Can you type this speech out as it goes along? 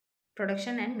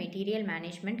Production and Material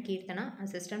Management, Keethana,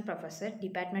 Assistant Professor,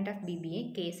 Department of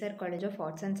BBA, KSR College of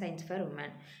Arts and Science for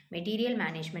Women. Material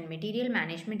Management. Material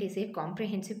Management is a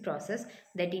comprehensive process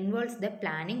that involves the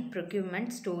planning,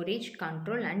 procurement, storage,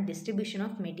 control and distribution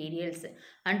of materials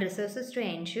and resources to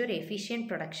ensure efficient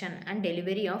production and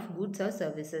delivery of goods or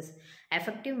services.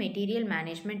 Effective material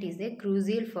management is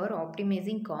crucial for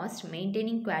optimizing cost,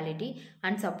 maintaining quality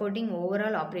and supporting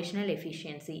overall operational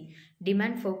efficiency.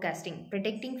 Demand forecasting,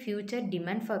 predicting future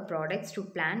demand for products to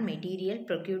plan material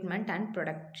procurement and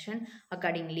production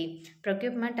accordingly.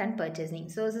 Procurement and purchasing,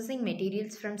 sourcing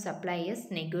materials from suppliers,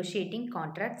 negotiating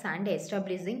contracts and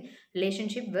establishing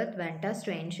relationship with vendors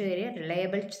to ensure a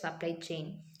reliable supply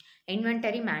chain.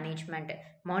 Inventory management,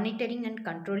 monitoring and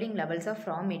controlling levels of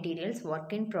raw materials,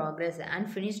 work in progress and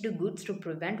finished goods to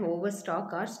prevent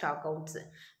overstock or stockouts.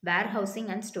 Warehousing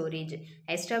and storage,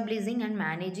 establishing and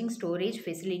managing storage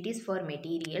facilities for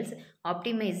materials,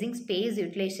 optimizing space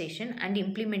utilization and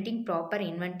implementing proper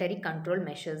inventory control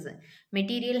measures.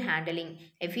 Material handling,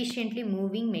 efficiently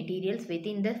moving materials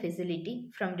within the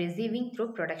facility from receiving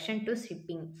through production to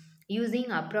shipping, using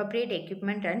appropriate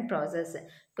equipment and process.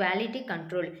 Quality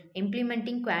control,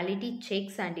 implementing quality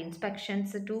checks and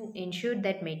inspections to ensure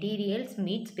that materials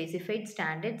meet specified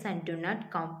standards and do not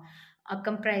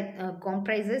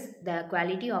compromises the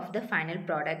quality of the final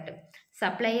product.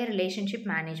 Supplier relationship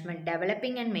management,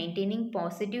 developing and maintaining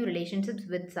positive relationships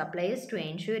with suppliers to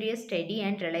ensure a steady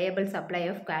and reliable supply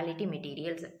of quality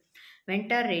materials.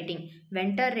 Vendor rating.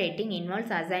 Vendor rating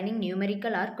involves assigning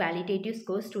numerical or qualitative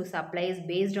scores to suppliers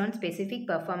based on specific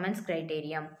performance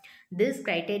criteria. This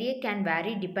criteria can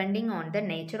vary depending on the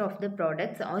nature of the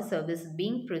products or service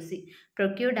being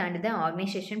procured and the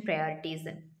organization priorities.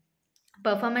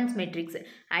 Performance metrics,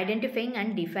 identifying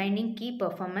and defining key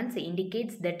performance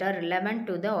indicators that are relevant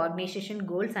to the organization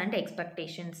goals and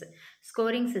expectations.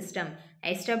 Scoring system,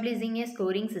 establishing a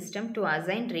scoring system to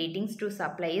assign ratings to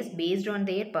suppliers based on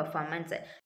their performance.